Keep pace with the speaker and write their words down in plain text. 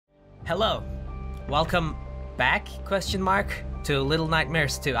Hello, welcome back, question mark, to Little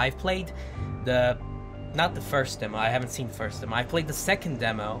Nightmares 2. I've played not the first demo, I haven't seen the first demo. I played the second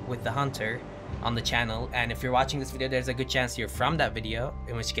demo with the Hunter on the channel, and if you're watching this video, there's a good chance you're from that video,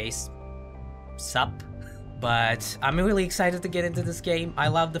 in which case, sup. But I'm really excited to get into this game. I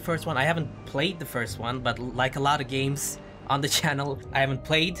love the first one. I haven't played the first one, but like a lot of games on the channel, I haven't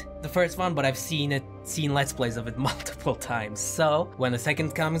played the first one, but I've seen Let's Plays of it multiple times. So when the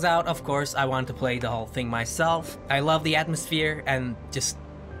second comes out, of course, I want to play the whole thing myself. I love the atmosphere and just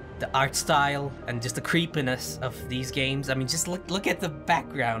the art style and just the creepiness of these games. I mean, just look at the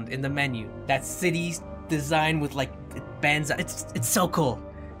background in the menu. That city's design with like it bends. It's so cool.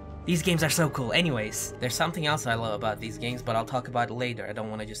 These games are so cool. Anyways, there's something else I love about these games, but I'll talk about it later. I don't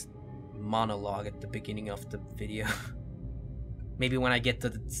want to just monologue at the beginning of the video. Maybe when I get to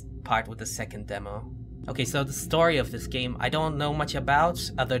the part with the second demo. Okay, so the story of this game, I don't know much about,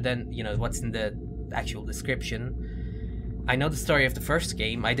 other than, you know, what's in the actual description. I know the story of the first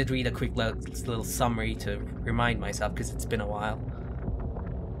game. I did read a quick little summary to remind myself, because it's been a while.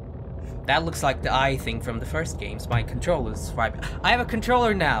 That looks like the eye thing from the first games. My controller's right. I have a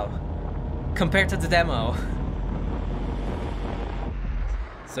controller now, compared to the demo.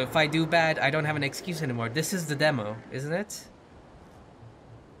 So if I do bad, I don't have an excuse anymore. This is the demo, isn't it?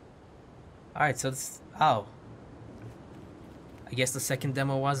 Alright, so it's... oh. I guess the second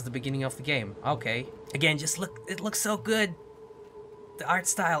demo was the beginning of the game. Okay. Again, just look, it looks so good. The art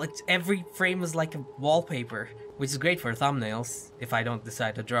style, every frame is like a wallpaper, which is great for thumbnails, if I don't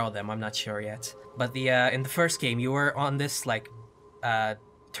decide to draw them, I'm not sure yet. But in the first game, you were on this like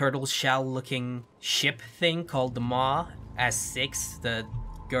turtle shell looking ship thing called the Maw, as 6, the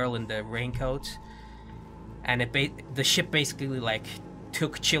girl in the raincoat. And the ship basically like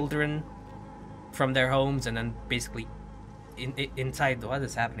took children from their homes and then basically inside. What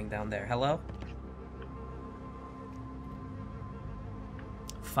is happening down there? Hello?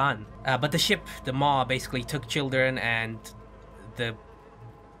 Fun. But the ship, the Maw, basically took children and the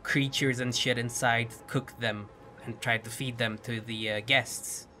creatures and shit inside cooked them and tried to feed them to the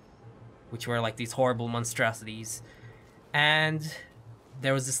guests, which were like these horrible monstrosities. And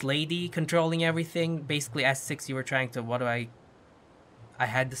there was this lady controlling everything. Basically, as 6, you were trying to... I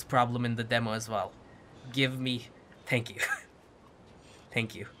had this problem in the demo as well. Give me... thank you.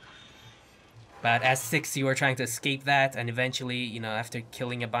 Thank you. But as 6, you were trying to escape that, and eventually, you know, after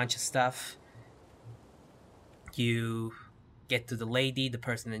killing a bunch of stuff, you get to the lady, the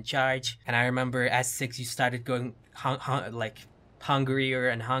person in charge. And I remember as 6, you started going like hungrier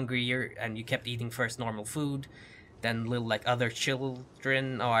and hungrier, and you kept eating first normal food, then little like other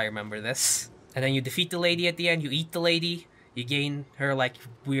children. Oh, I remember this. And then you defeat the lady at the end, you eat the lady, you gain her like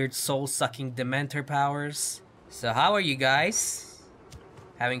weird soul-sucking dementor powers. So how are you guys?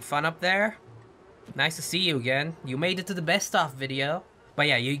 Having fun up there? Nice to see you again. You made it to the best of video. But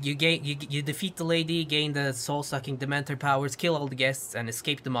yeah, you defeat the lady, gain the soul-sucking dementor powers, kill all the guests, and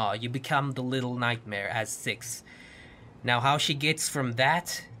escape them all. You become the Little Nightmare as 6. Now how she gets from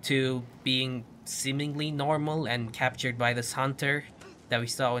that to being seemingly normal and captured by this hunter that we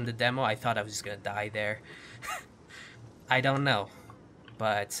saw in the demo, I thought I was just gonna die there. I don't know.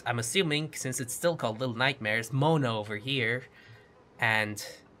 But I'm assuming, since it's still called Little Nightmares, Mono over here, and...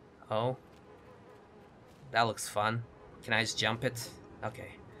 oh... that looks fun. Can I just jump it?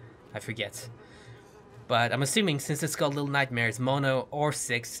 Okay. I forget. But I'm assuming since it's called Little Nightmares, Mono or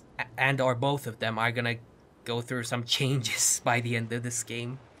 6, and or both of them are gonna go through some changes by the end of this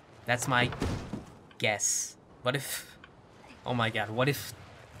game. That's my guess. What if... oh my god, what if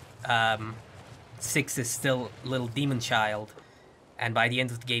 6 is still little demon child, and by the end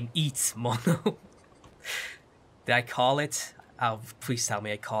of the game eats Mono? Did I call it? Oh, please tell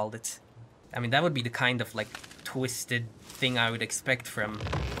me I called it. I mean, that would be the kind of, like, twisted thing I would expect from...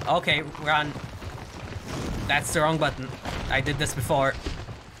 okay, run. That's the wrong button. I did this before.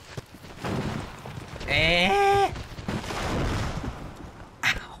 Eh?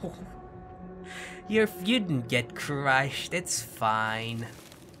 Ow. You didn't get crushed. It's fine.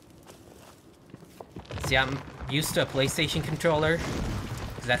 See, I'm used to a PlayStation controller,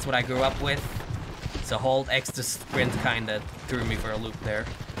 'cause that's what I grew up with. So hold X to sprint kinda threw me for a loop there.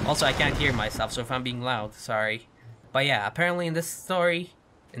 Also, I can't hear myself, so if I'm being loud, sorry. But yeah, apparently in this story,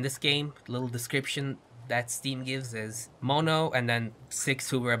 in this game, little description that Steam gives is Mono and then 6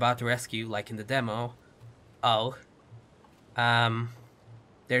 who we're about to rescue, like in the demo. Oh.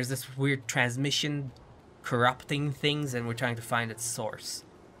 There's this weird transmission corrupting things, and we're trying to find its source.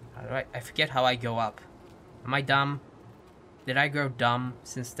 Alright, I forget how I go up. Am I dumb? Did I grow dumb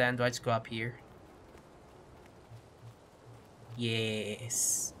since then? Do I just go up here?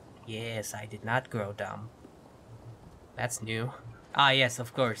 Yes. Yes, I did not grow dumb. That's new. Ah, yes,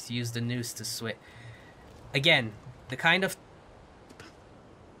 of course. Use the noose to switch. Again, the kind of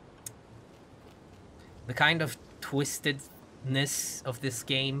twistedness of this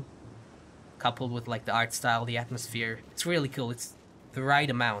game, coupled with like the art style, the atmosphere, it's really cool. It's the right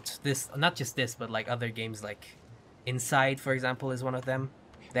amount. This, not just this, but like other games like Inside, for example, is one of them.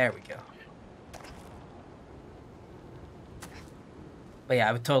 There we go. But yeah,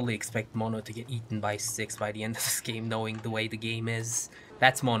 I would totally expect Mono to get eaten by 6 by the end of this game, knowing the way the game is.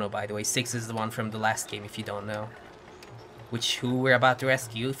 That's Mono, by the way. 6 is the one from the last game, if you don't know. Who we're about to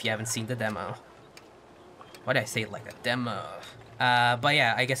rescue, if you haven't seen the demo. Why did I say it like a demo? But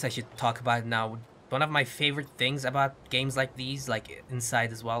yeah, I guess I should talk about it now. One of my favorite things about games like these, like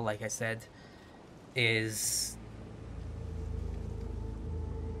Inside as well, like I said, is...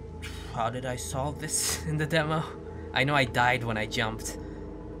 How did I solve this in the demo? I know I died when I jumped.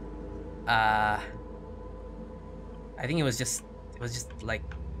 I think it was just like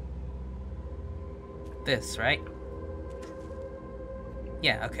this, right?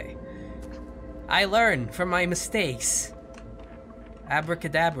 Yeah, okay. I learn from my mistakes.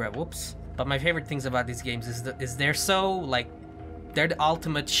 Abracadabra, whoops. But my favorite things about these games is they're so, like, they're the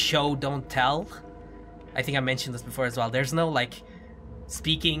ultimate show don't tell. I think I mentioned this before as well. There's no, like,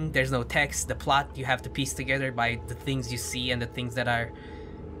 speaking, there's no text. The plot you have to piece together by the things you see and the things that are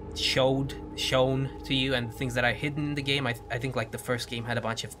shown to you and the things that are hidden in the game. I think like the first game had a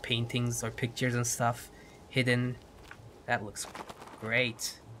bunch of paintings or pictures and stuff hidden. That looks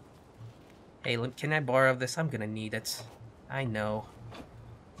great. Hey, can I borrow this? I'm gonna need it. I know.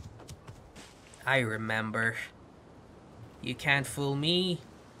 I remember. You can't fool me.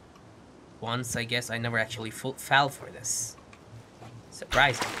 Once, I guess. I never actually fell for this.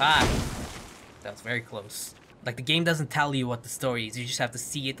 Surprising. Ah! That was very close. Like, the game doesn't tell you what the story is. You just have to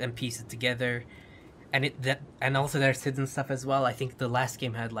see it and piece it together. And also there's hidden stuff as well. I think the last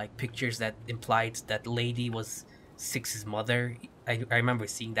game had, like, pictures that implied that lady was Six's mother. I remember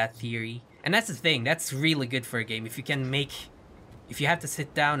seeing that theory. And that's the thing. That's really good for a game. If you have to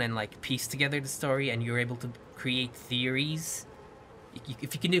sit down and, like, piece together the story and you're able to create theories.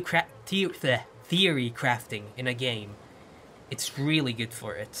 If you can do theory crafting in a game, it's really good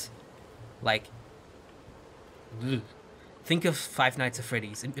for it. Like, think of Five Nights at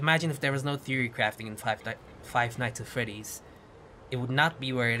Freddy's. Imagine if there was no theory crafting in Five Nights at Freddy's. It would not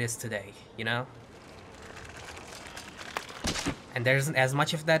be where it is today, you know? And there isn't as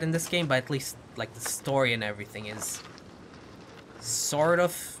much of that in this game, but at least, like, the story and everything is sort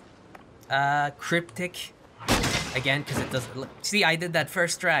of cryptic. Again, because it doesn't... See, I did that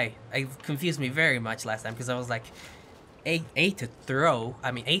first try. It confused me very much last time, because I was like... A to throw.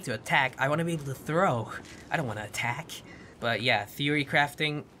 I mean, A to attack. I want to be able to throw. I don't want to attack. But yeah, theory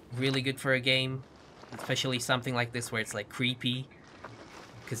crafting, really good for a game. Especially something like this where it's like creepy.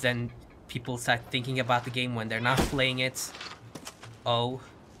 Because then people start thinking about the game when they're not playing it. Oh.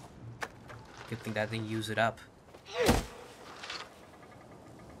 Good thing that I didn't use it up.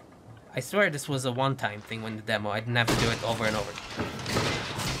 I swear this was a one-time thing when the demo. I didn't have to do it over and over.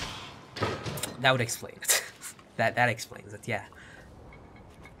 That would explain it. That explains it, yeah.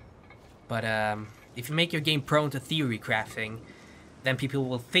 But if you make your game prone to theory crafting, then people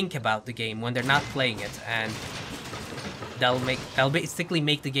will think about the game when they're not playing it, and they'll basically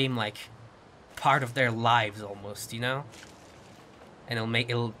make the game like part of their lives almost, you know? And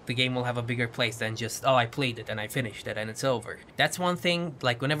the game will have a bigger place than just, oh, I played it and I finished it and it's over. That's one thing.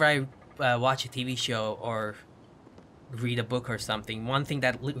 Like whenever I watch a TV show or read a book or something, one thing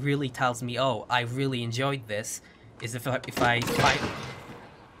that really tells me, oh, I really enjoyed this, is if I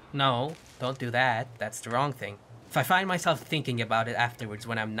no, don't do that. That's the wrong thing. If I find myself thinking about it afterwards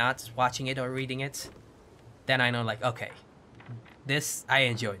when I'm not watching it or reading it, then I know, like, okay, I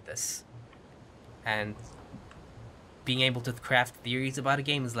enjoyed this. And being able to craft theories about a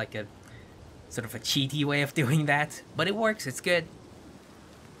game is like a sort of a cheaty way of doing that, but it works. It's good.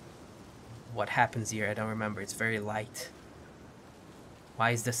 What happens here? I don't remember. It's very light. Why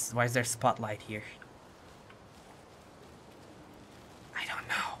is there spotlight here? I don't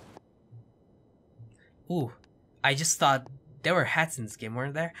know. Ooh, I just thought there were hats in this game,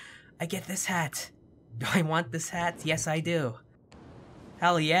 weren't there? I get this hat. Do I want this hat? Yes, I do.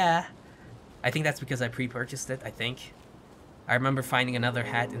 Hell yeah. I think that's because I pre-purchased it, I think. I remember finding another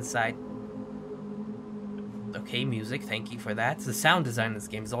hat inside. Okay, music, thank you for that. The sound design in this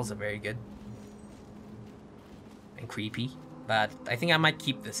game is also very good. And creepy. But I think I might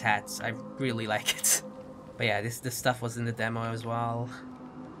keep this hat. I really like it. But yeah, this stuff was in the demo as well.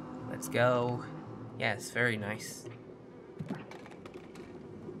 Let's go. Yeah, it's very nice.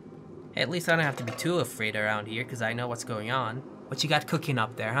 At least I don't have to be too afraid around here, because I know what's going on. What you got cooking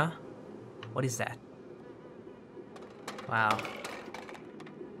up there, huh? What is that? Wow.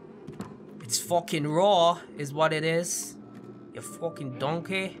 It's fucking raw, is what it is. You fucking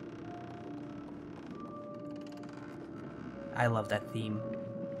donkey. I love that theme.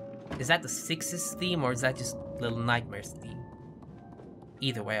 Is that the Sixes theme, or is that just Little Nightmares theme?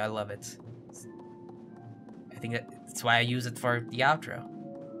 Either way, I love it. I think that's why I use it for the outro.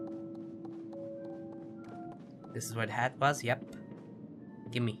 This is where the hat was? Yep.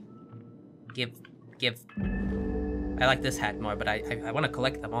 Gimme. Give. I like this hat more, but I want to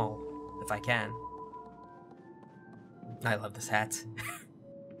collect them all, if I can. I love this hat.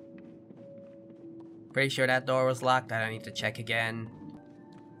 Pretty sure that door was locked. I don't need to check again.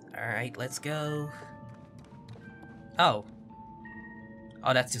 Alright, let's go. Oh.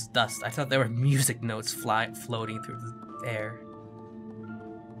 Oh, that's just dust. I thought there were music notes floating through the air.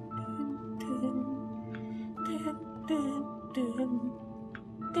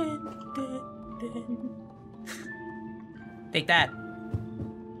 Take that.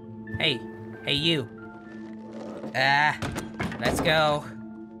 Hey you. Let's go.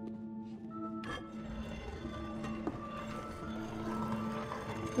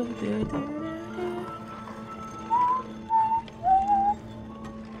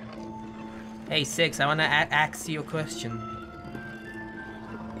 Hey, Six, I wanna ask you a question.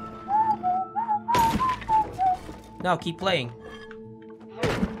 No, keep playing.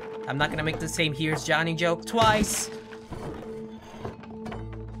 I'm not gonna make the same "Here's Johnny" joke twice.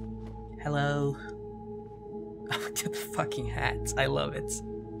 Hello. Oh, look at the fucking hats. I love it.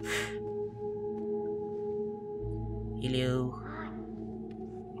 Hello.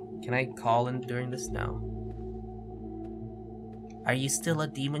 Can I call in during this? No. Are you still a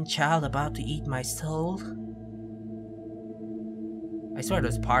demon child about to eat my soul? I swear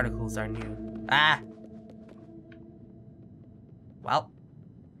those particles are new. Ah! Well.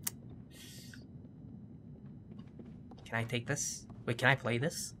 Can I take this? Wait, can I play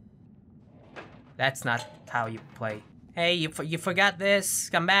this? That's not how you play. Hey, you forgot this.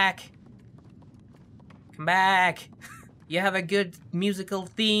 Come back. Come back. You have a good musical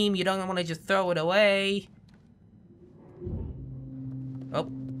theme. You don't want to just throw it away. Oh.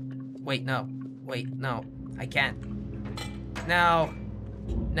 Wait, no. Wait, no. I can't. No.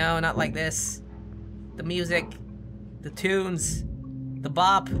 No, not like this. The music. The tunes. The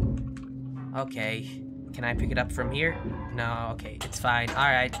bop. Okay. Can I pick it up from here? No, okay. It's fine.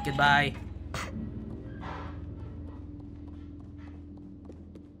 Alright, goodbye.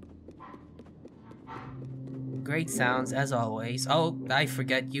 Great sounds, as always. Oh, I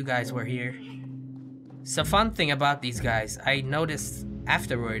forget you guys were here. So fun thing about these guys, I noticed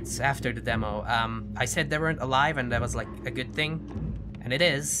afterwards, after the demo, I said they weren't alive and that was like a good thing. And it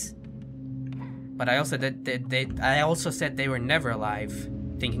is. But I also said they were never alive,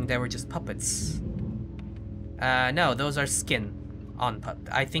 thinking they were just puppets. No, those are skin on puppets.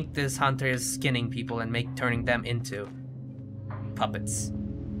 I think this hunter is skinning people and turning them into puppets.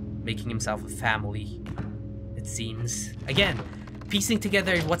 Making himself a family. It seems. Again, piecing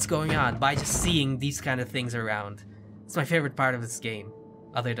together what's going on by just seeing these kind of things around. It's my favorite part of this game,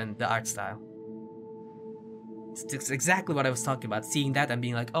 other than the art style. It's exactly what I was talking about, seeing that and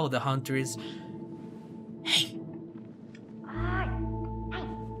being like, oh, the hunter is... Hey!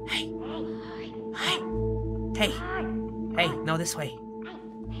 Hey! Hey! Hey! Hey, no, this way.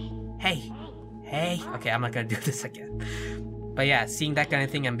 Hey! Hey! Okay, I'm not gonna do this again. But yeah, seeing that kind of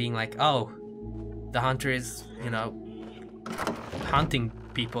thing and being like, oh, the hunter is, you know, hunting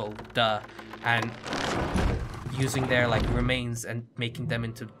people, and using their, like, remains and making them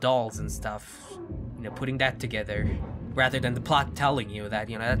into dolls and stuff. You know, putting that together, rather than the plot telling you that,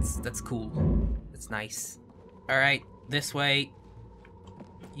 you know, that's cool. That's nice. Alright, this way.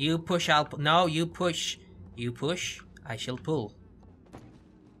 You push, no, you push. You push, I shall pull.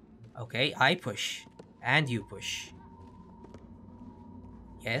 Okay, I push. And you push.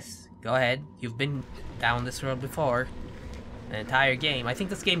 Yes, go ahead. You've been down this road before. An entire game. I think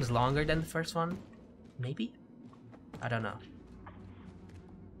this game is longer than the first one. Maybe? I don't know.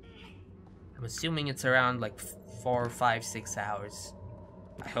 I'm assuming it's around like 4, 5, 6 hours.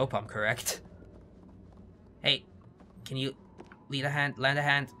 I hope I'm correct. Hey, can you lend a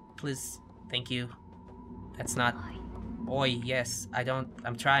hand, please? Thank you. That's not... Oi, yes,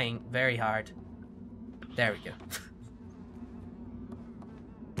 I'm trying very hard. There we go.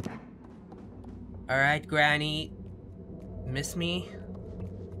 Alright, Granny. Miss me?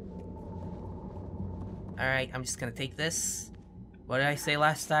 Alright, I'm just gonna take this. What did I say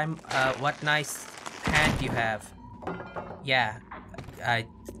last time? What nice hand you have. Yeah,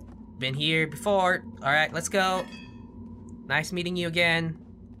 been here before. Alright, let's go. Nice meeting you again.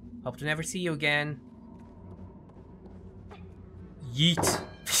 Hope to never see you again. Yeet.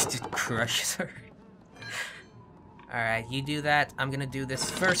 Just crushes her. Alright, you do that. I'm gonna do this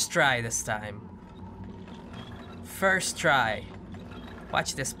first try this time. First try.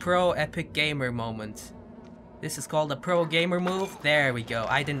 Watch this pro epic gamer moment. This is called a pro gamer move. There we go.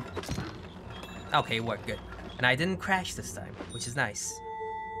 I didn't... Okay, it worked good. And I didn't crash this time, which is nice.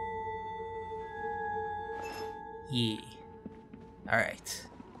 Yeah. Alright.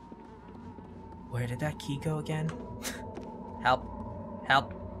 Where did that key go again? Help.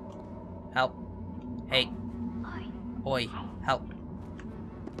 Help. Help. Hey. Oi. Help.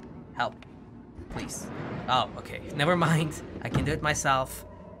 Help. Please. Oh, okay. Never mind. I can do it myself.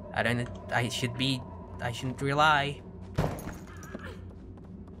 I shouldn't rely.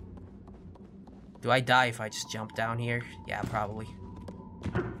 Do I die if I just jump down here? Yeah, probably.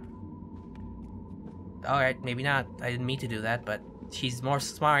 Alright, maybe not. I didn't mean to do that, but she's more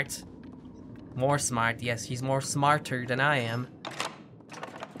smart. More smart, yes, she's more smarter than I am.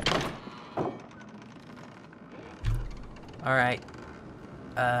 Alright.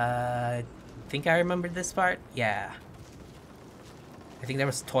 Think I remember this part? Yeah. I think there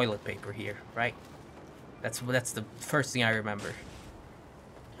was toilet paper here, right? That's the first thing I remember.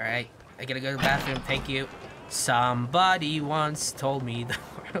 Alright, I gotta go to the bathroom, thank you. Somebody once told me the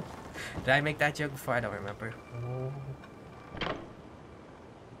world... Did I make that joke before? I don't remember.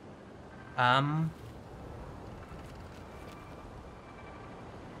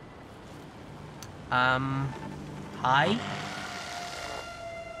 Hi?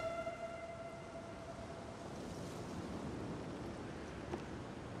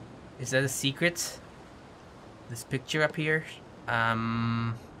 Is that a secret? This picture up here?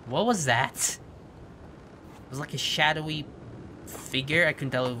 What was that? It was like a shadowy figure. I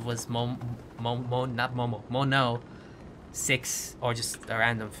couldn't tell if it was not Momo. Mono 6 or just a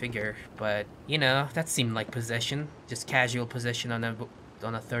random figure, but you know, that seemed like possession. Just casual possession on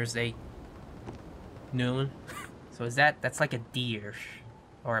a Thursday noon. So is that's like a deer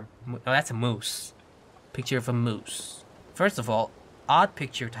or no, that's a moose. Picture of a moose. First of all, odd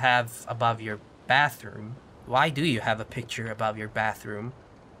picture to have above your bathroom. Why do you have a picture above your bathroom?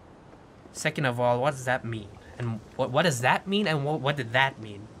 Second of all, what does that mean? And what does that mean? And what did that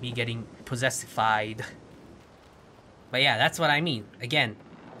mean? Me getting possessified. But yeah, that's what I mean. Again,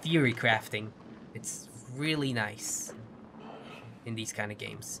 theory crafting. It's really nice in these kind of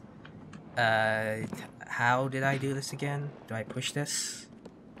games. How did I do this again? Do I push this?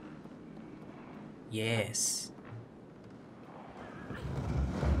 Yes.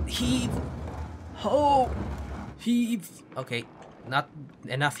 Heave! Ho! Heave! Okay, not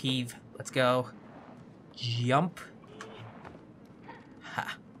enough heave. Let's go. Jump.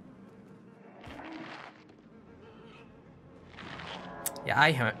 Ha. Yeah,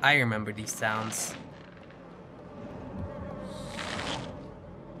 I remember these sounds.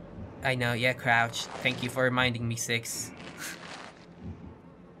 I know, yeah, crouch. Thank you for reminding me, 6.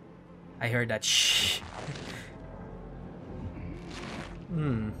 I heard that shh.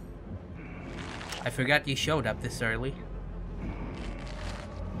 I forgot you showed up this early.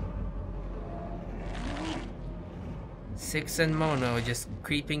 Six and Mono just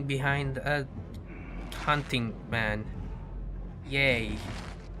creeping behind a hunting man. Yay.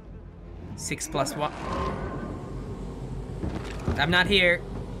 6 plus 1. I'm not here.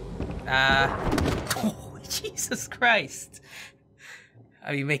 Oh, Jesus Christ.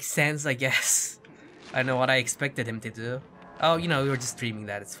 I mean, makes sense, I guess. I don't know what I expected him to do. Oh, you know, we were just dreaming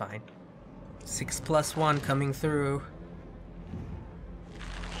that, it's fine. 6 plus 1 coming through.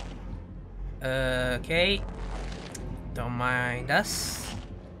 Okay. Don't mind us.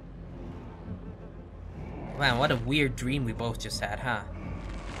 Man, what a weird dream we both just had, huh?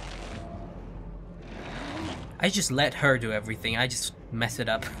 I just let her do everything. I just mess it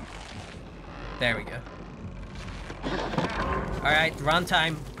up. There we go. Alright, run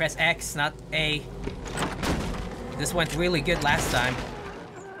time. Press X, not A. This went really good last time.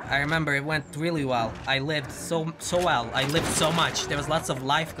 I remember it went really well. I lived so well. I lived so much. There was lots of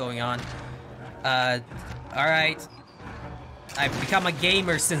life going on. Alright. I've become a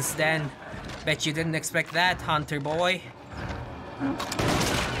gamer since then. Bet you didn't expect that, Hunter boy.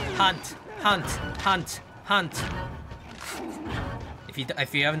 Hunt, hunt, hunt, hunt.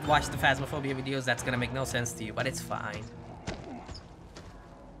 If you haven't watched the Phasmophobia videos, that's gonna make no sense to you, but it's fine.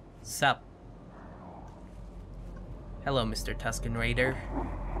 Sup? Hello, Mr. Tusken Raider.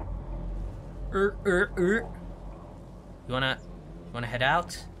 You wanna head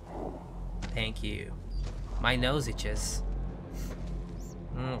out? Thank you. My nose itches.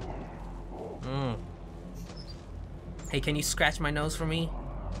 Hey, can you scratch my nose for me?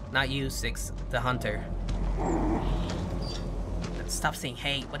 Not you, Six, the hunter. Stop saying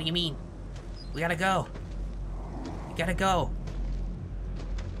hey, what do you mean? We gotta go. We gotta go.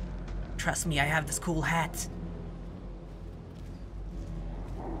 Trust me, I have this cool hat.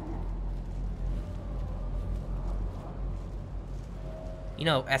 You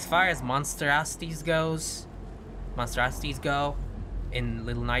know, as far as monstrosities go, in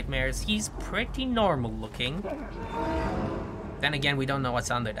Little Nightmares, he's pretty normal looking. Then again, we don't know what's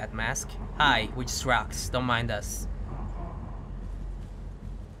under that mask. Hi, we're just rocks, don't mind us.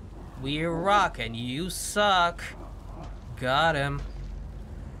 We're rock and you suck. Got him.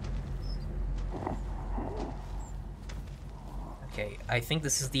 Okay, I think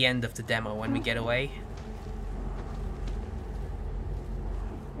this is the end of the demo when we get away.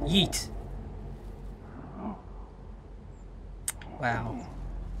 Yeet. Wow.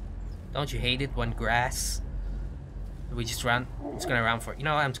 Don't you hate it when grass? We just run? I'm just gonna run for it. You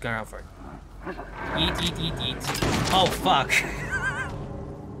know what? I'm just gonna run for it. Yeet, yeet, yeet, yeet. Oh, fuck.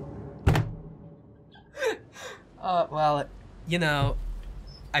 Well, you know,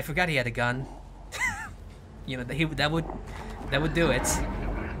 I forgot he had a gun. You know, that would do it.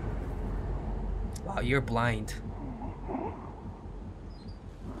 Wow, you're blind.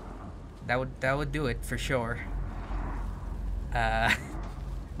 That would do it for sure.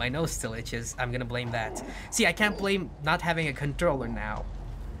 My nose still itches. I'm gonna blame that. See, I can't blame not having a controller now.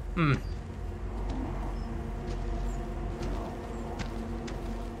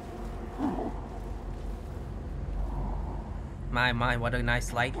 My, what a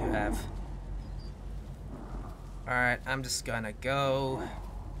nice light you have. Alright, I'm just gonna go.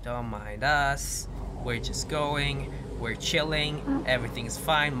 Don't mind us. We're just going. We're chilling. Everything's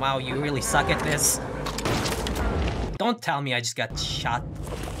fine. Wow, you really suck at this. Don't tell me I just got shot.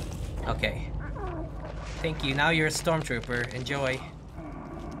 Okay. Thank you. Now you're a stormtrooper. Enjoy.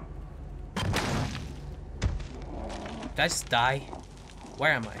 Did I just die?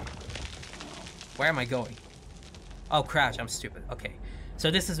 Where am I? Where am I going? Oh, crouch. I'm stupid. Okay.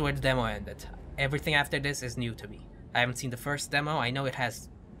 So this is where the demo ended. Everything after this is new to me. I haven't seen the first demo. I know it has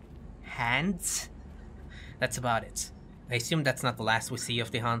hands. That's about it. I assume that's not the last we see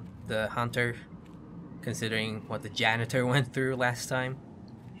of the hunter, considering what the janitor went through last time.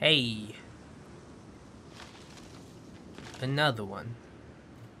 Hey. Another one.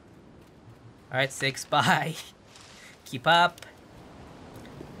 Alright, Six, bye. Keep up.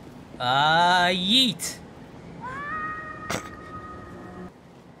 Yeet.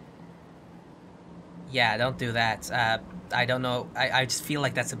 Yeah, don't do that. I don't know. I just feel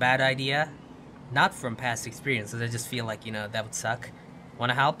like that's a bad idea. Not from past experiences. I just feel like, you know, that would suck.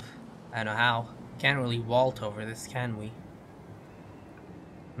 Wanna help? I don't know how. Can't really vault over this, can we?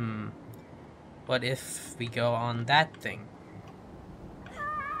 What if we go on that thing?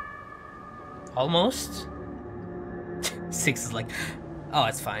 Almost? Six is like, oh,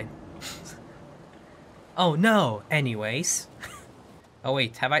 it's fine. Oh no! Anyways. Oh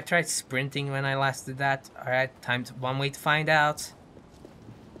wait, have I tried sprinting when I last did that? Alright, one way to find out.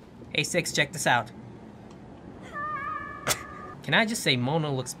 Hey Six, check this out. Can I just say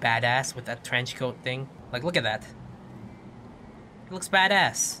Mono looks badass with that trench coat thing? Like, look at that. It looks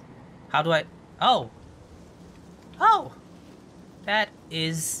badass. How do I... Oh! Oh! That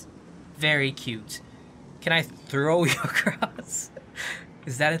is very cute. Can I throw you across?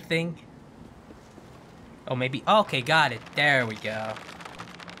 Is that a thing? Oh, maybe... Oh, okay, got it. There we go.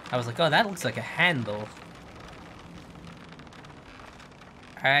 I was like, oh, that looks like a handle.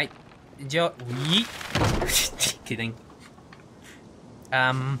 Alright. Joe... Yeet. Kidding.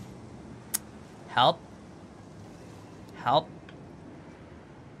 Help. Help.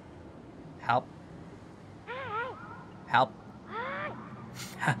 Help. Help.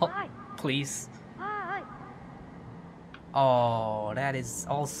 Help. Please. Oh, that is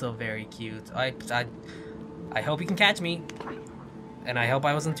also very cute. I hope you can catch me. And I hope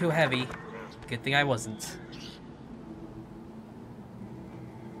I wasn't too heavy. Good thing I wasn't.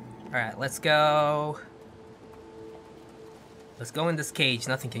 Alright, let's go. Let's go in this cage.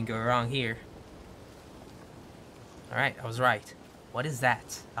 Nothing can go wrong here. Alright, I was right. What is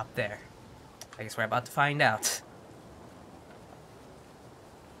that up there? I guess we're about to find out.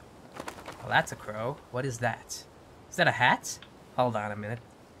 Well, that's a crow. What is that? Is that a hat? Hold on a minute.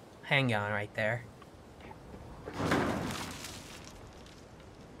 Hang on right there.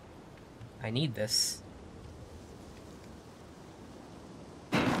 I need this.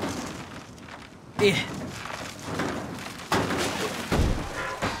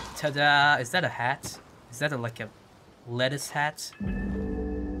 Ta-da! Is that a hat? Is that like a lettuce hat?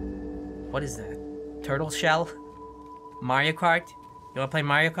 What is that? Turtle shell? Mario Kart? You wanna play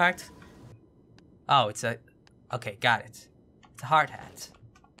Mario Kart? Oh, it's a... Okay, got it. It's a hard hat.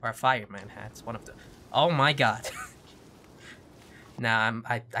 Or a fireman hat. It's one of the... Oh my god. Nah,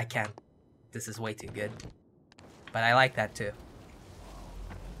 I can't. This is way too good. But I like that too.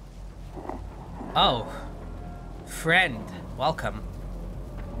 Oh. Friend. Welcome.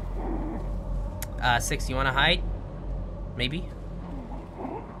 6, you wanna hide? Maybe?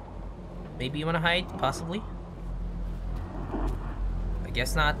 Maybe you wanna hide? Possibly? I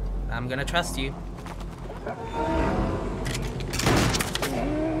guess not. I'm gonna trust you.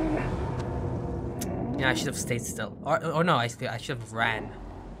 Yeah, I should have stayed still. Or no, I should have ran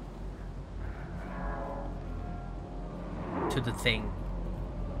to the thing.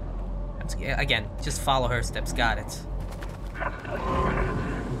 Again, just follow her steps. Got it.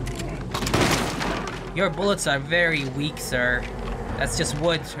 Your bullets are very weak, sir. That's just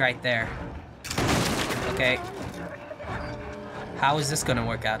wood right there. Okay. How is this gonna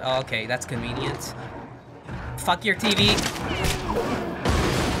work out? Oh, okay, that's convenient. Fuck your TV.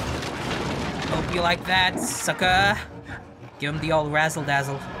 Hope you like that, sucker. Give him the old razzle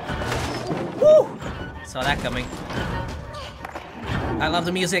dazzle. Woo! Saw that coming. I love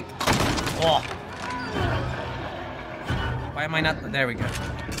the music. Oh. Why am I not? There we go.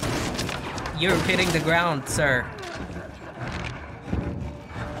 You're hitting the ground, sir.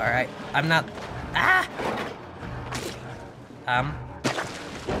 Alright, I'm not... Ah!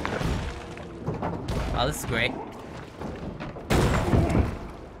 Oh, this is great.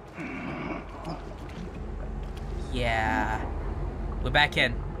 Yeah. We're back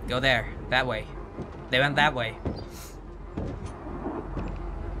in. Go there. That way. They went that way.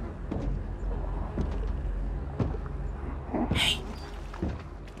 Hey.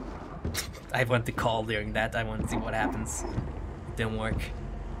 I went to call during that. I want to see what happens. It didn't work.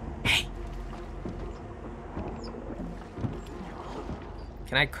 Hey.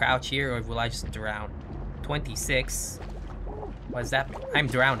 Can I crouch here or will I just drown? 26. What does that mean? I'm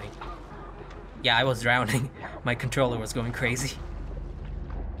drowning. Yeah, I was drowning. My controller was going crazy.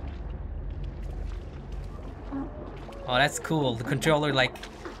 Oh, that's cool. The controller, like,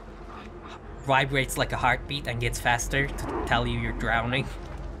 vibrates like a heartbeat and gets faster to tell you you're drowning.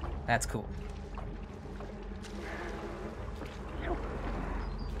 That's cool.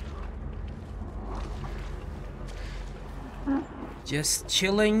 Just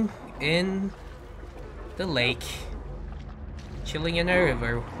chilling in the lake. Chilling in a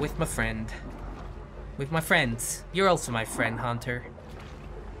river with my friend. With my friends. You're also my friend, Hunter.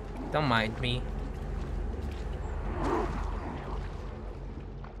 Don't mind me.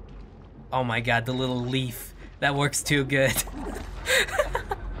 Oh my god, the little leaf. That works too good.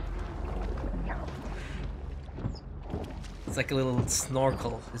 It's like a little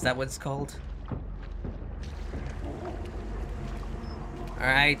snorkel. Is that what it's called?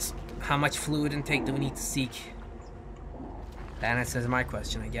 Alright, how much fluid intake do we need to seek? That answers my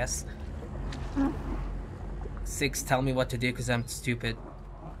question, I guess. 6, tell me what to do because I'm stupid.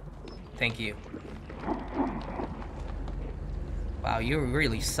 Thank you. Wow, you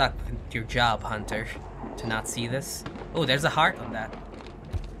really suck at your job, Hunter, to not see this. Oh, there's a heart on that.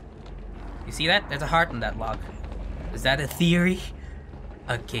 You see that? There's a heart on that log. Is that a theory?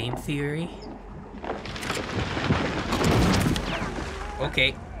 A game theory?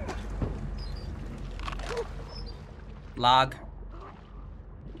 Okay. Log.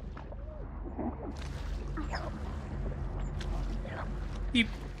 Beep.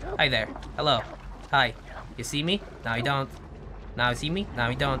 Hi there. Hello. Hi. You see me? No, you don't. Now you see me? Now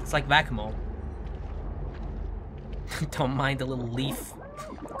you don't. It's like whack-a-mole. Don't mind the little leaf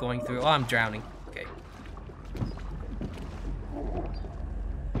going through. Oh, I'm drowning. Okay.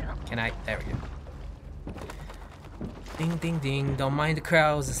 Can I? There we go. Ding, ding, ding. Don't mind the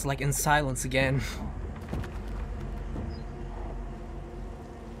crowds. It's like in silence again.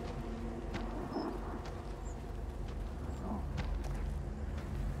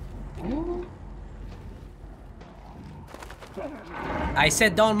 I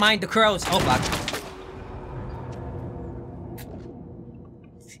said don't mind the crows. Oh, fuck.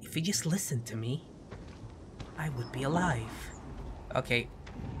 If you just listened to me, I would be alive. Okay.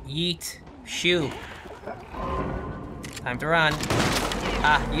 Yeet. Shoo. Time to run.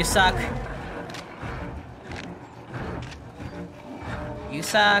 Ah, you suck. You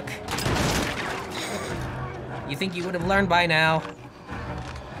suck. You think you would have learned by now?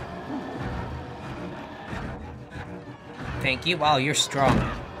 Thank you. Wow, you're strong.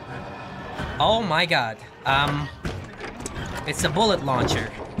 Oh my god. It's a bullet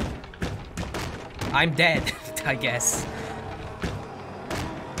launcher. I'm dead, I guess.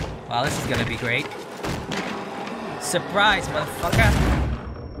 Wow, this is gonna be great. Surprise, motherfucker!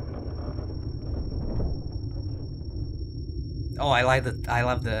 Oh, I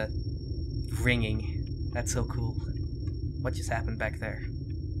love the ringing. That's so cool. What just happened back there?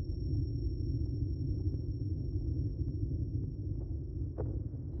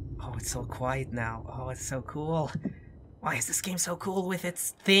 Oh, it's so quiet now. Oh, it's so cool. Why is this game so cool with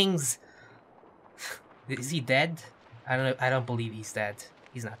its things? Is he dead? I don't know. I don't believe he's dead.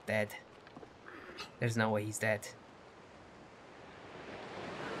 He's not dead. There's no way he's dead.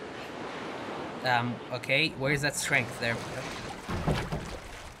 Okay, where's that strength there?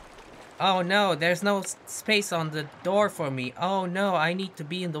 Oh no, there's no space on the door for me. Oh no, I need to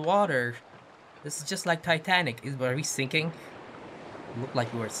be in the water. This is just like Titanic. Are we sinking? It looked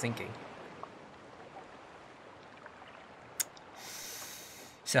like we were sinking.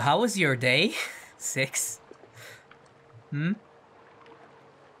 So how was your day? 6?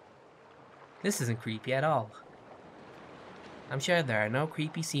 This isn't creepy at all. I'm sure there are no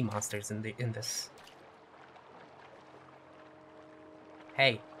creepy sea monsters in this.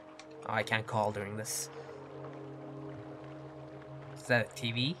 Hey. Oh, I can't call during this. Is that a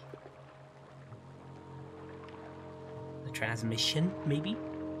TV? A transmission, maybe?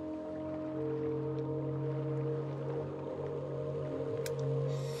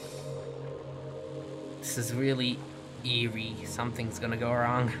 This is really eerie. Something's gonna go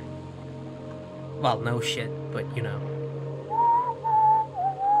wrong. Well, no shit, but you know.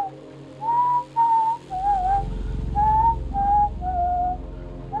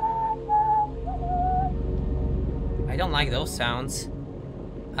 I don't like those sounds.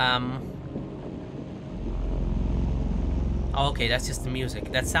 Oh, okay, that's just the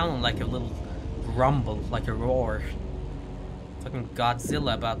music. That sounded like a little rumble, like a roar. Fucking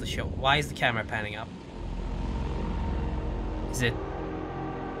Godzilla about to show. Why is the camera panning up? Is it?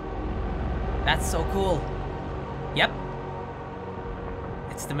 That's so cool. Yep.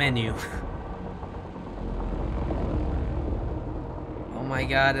 It's the menu. Oh my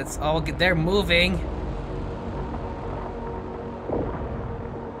god, it's all good. They're moving.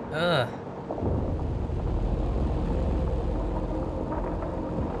 Ugh.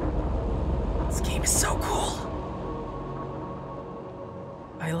 This game is so cool.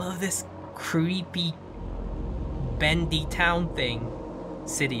 I love this creepy, bendy town thing.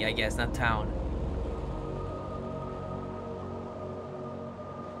 City, I guess, not town.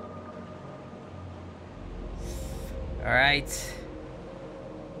 Alright.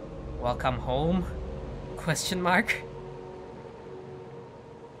 Welcome home? Question mark?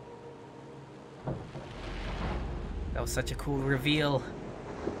 That was such a cool reveal.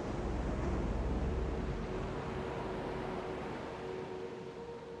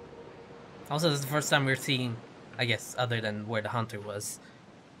 Also, this is the first time we're seeing, I guess, other than where the hunter was,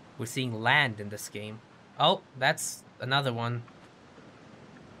 we're seeing land in this game. Oh, that's another one.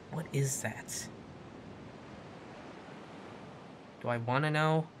 What is that? Do I want to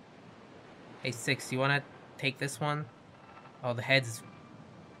know? Hey, 6, you want to take this one? Oh, the head's...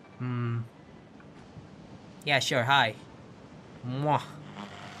 Yeah, sure, hi. Mwah.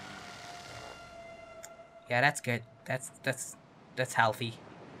 Yeah, that's good. That's healthy.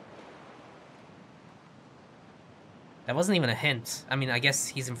 That wasn't even a hint. I mean, I guess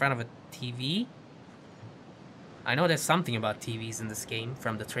he's in front of a TV? I know there's something about TVs in this game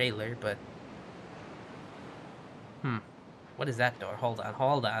from the trailer, but... What is that door? Hold on,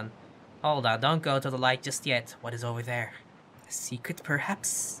 hold on. Hold on, don't go to the light just yet. What is over there? A secret,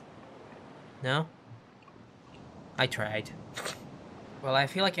 perhaps? No? I tried. Well, I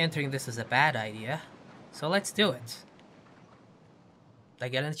feel like entering this is a bad idea, so let's do it. I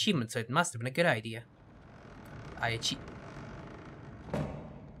got an achievement, so it must have been a good idea. I achieved...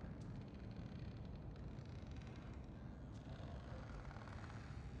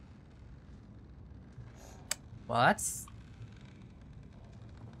 Well, that's...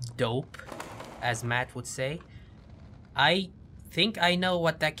 dope, as Matt would say. I think I know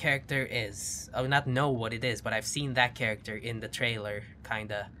what that character is. I will not know what it is, but I've seen that character in the trailer,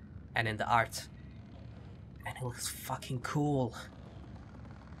 kinda, and in the art. And it looks fucking cool.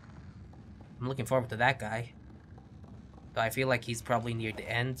 I'm looking forward to that guy. But I feel like he's probably near the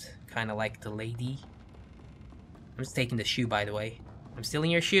end, kinda like the lady. I'm just taking the shoe, by the way. I'm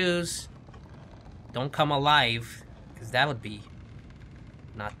stealing your shoes. Don't come alive, because that would be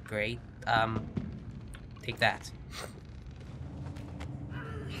not great. Take that.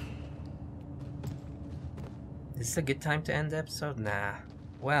 Is this a good time to end the episode? Nah.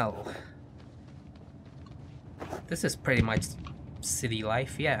 Well, this is pretty much city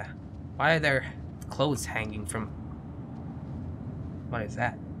life, yeah. Why are there clothes hanging from... What is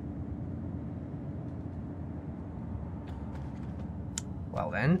that? Well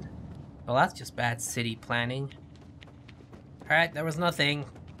then. Well, that's just bad city planning. Alright, there was nothing.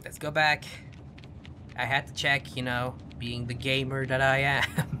 Let's go back. I had to check, you know, being the gamer that I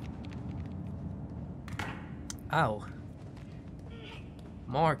am. Oh.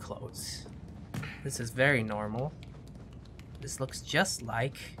 More clothes. This is very normal. This looks just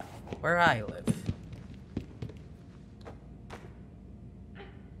like where I live.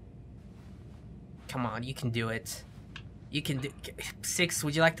 Come on, you can do it. You can do... 6,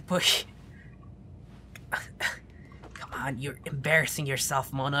 would you like to push? Come on, you're embarrassing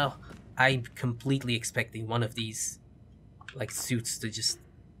yourself, Mono. I'm completely expecting one of these, like, suits to just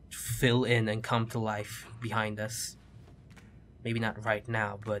fill in and come to life behind us. Maybe not right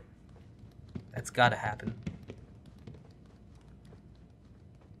now, but that's gotta happen.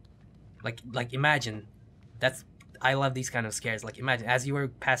 Like imagine, I love these kind of scares. Like imagine, as you were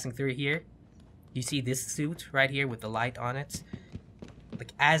passing through here, you see this suit right here with the light on it.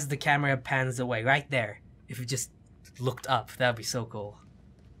 Like as the camera pans away, right there, if you just looked up, that'd be so cool.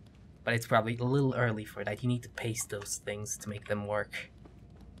 But it's probably a little early for that. You need to paste those things to make them work.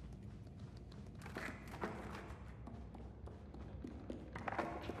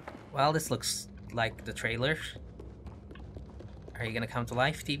 Well, this looks like the trailer. Are you gonna come to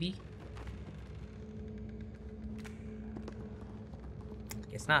life, TV?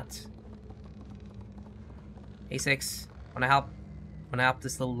 Guess not. Hey, 6. Wanna help? Wanna help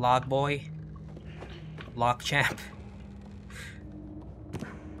this little log boy? Log champ.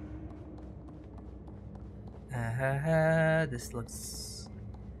 This looks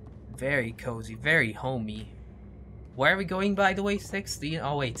very cozy, very homey. Where are we going, by the way, 6?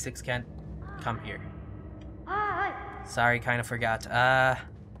 Oh wait, 6 can't come here. Sorry, kind of forgot.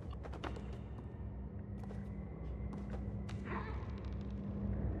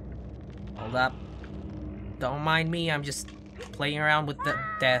 Hold up. Don't mind me, I'm just playing around with the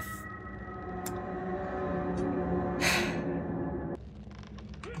death.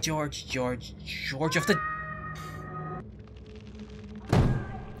 George of the...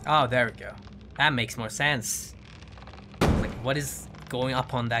 Oh, there we go. That makes more sense. Like, what is going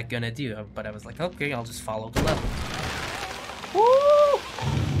up on that gonna do? But I was like, okay, I'll just follow the level. Woo!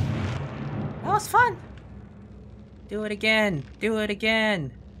 That was fun! Do it again! Do it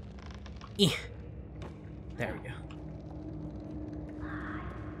again! There we go.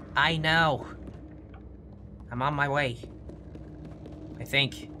 I know! I'm on my way. I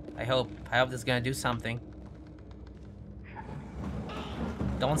think. I hope this is gonna do something.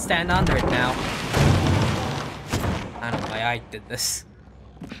 Don't stand under it now. I don't know why I did this.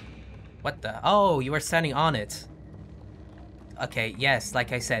 What the? Oh, you were standing on it. Okay, yes,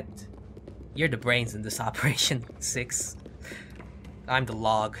 like I said, you're the brains in this operation, 6. I'm the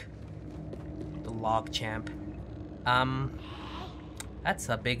log. The log champ. That's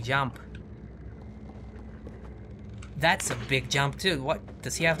a big jump. That's a big jump too. What?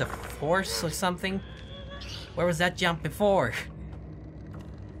 Does he have the force or something? Where was that jump before?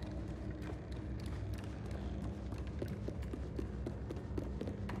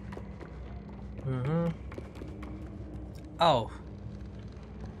 Oh.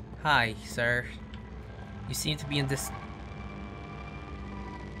 Hi, sir. You seem to be in this...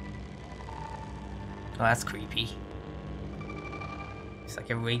 Oh, that's creepy. It's like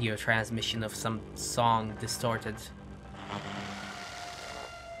a radio transmission of some song distorted.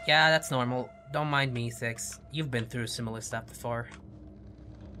 Yeah, that's normal. Don't mind me, 6. You've been through similar stuff before.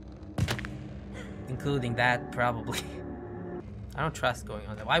 Including that, probably. I don't trust going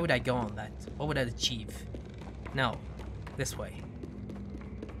on that. Why would I go on that? What would I achieve? No. This way.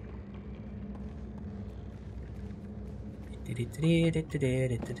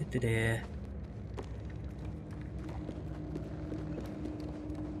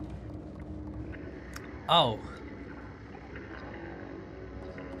 Oh.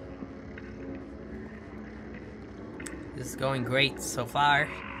 This is going great so far.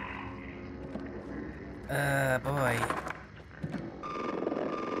 Boy.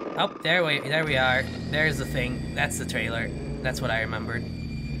 Oh, there we are. There's the thing. That's the trailer. That's what I remembered.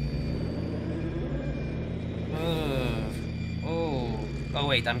 Oh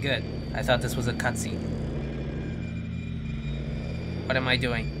wait, I'm good. I thought this was a cutscene. What am I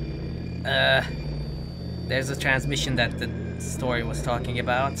doing? There's a transmission that the story was talking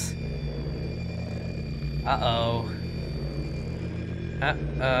about. Uh-oh.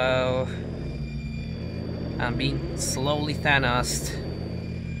 Uh-oh. I'm being slowly Thanos'd.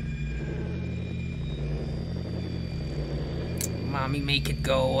 Mommy, make it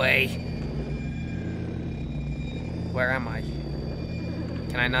go away. Where am I?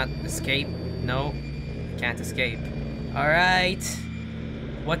 Can I not escape? No, I can't escape. Alright.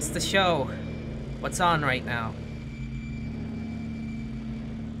 What's the show? What's on right now?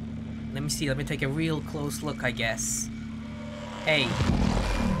 Let me see, let me take a real close look, I guess. Hey.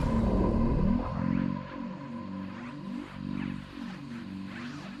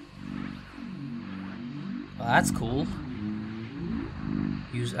 Well, that's cool.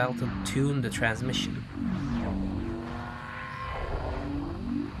 Use Alt to tune the transmission.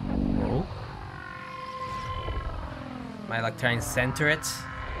 Oh. Am I like trying to center it?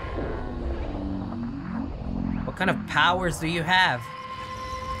 What kind of powers do you have?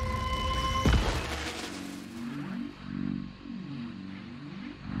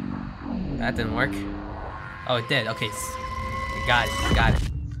 That didn't work. Oh, it did. Okay. Got it. Got it.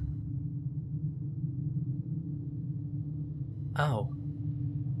 Oh.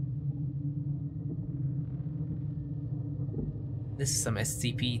 This is some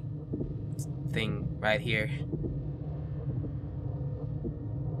SCP thing right here.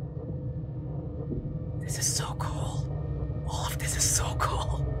 This is so cool. All of this is so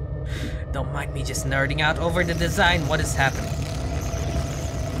cool. Don't mind me just nerding out over the design. What is happening?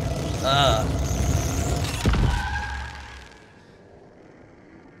 Well.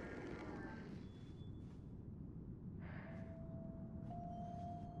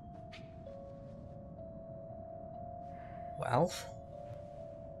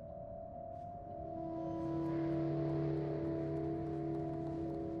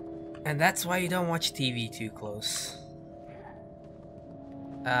 And that's why you don't watch TV too close.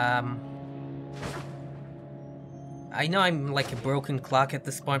 I know I'm like a broken clock at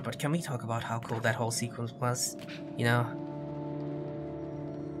this point, but can we talk about how cool that whole sequence was? You know?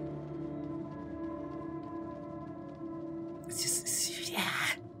 It's just, yeah.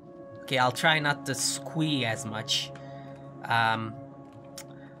 Okay, I'll try not to squee as much.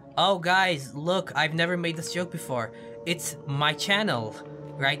 Oh guys, look, I've never made this joke before. It's my channel,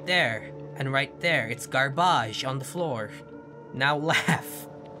 right there, and right there. It's garbage on the floor. Now laugh.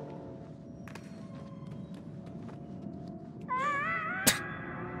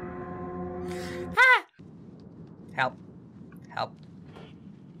 Help. Help.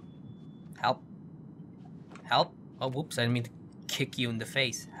 Help. Help. Oh, whoops, I didn't mean to kick you in the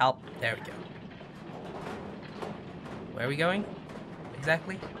face. Help. There we go. Where are we going?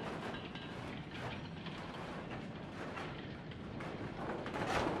 Exactly?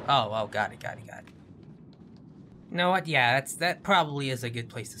 Oh, got it. You know what? Yeah, that probably is a good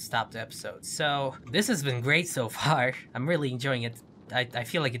place to stop the episode. So, this has been great so far. I'm really enjoying it. I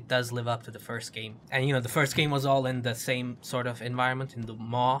feel like it does live up to the first game. And you know, the first game was all in the same sort of environment, in the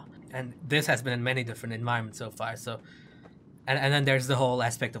maw. And this has been in many different environments so far, so... And then there's the whole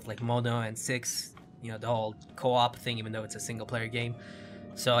aspect of like Mono and Six, you know, the whole co-op thing, even though it's a single-player game.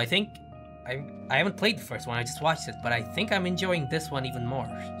 So I think... I haven't played the first one, I just watched it, but I think I'm enjoying this one even more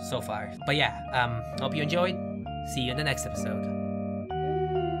so far. But yeah, hope you enjoyed. See you in the next episode.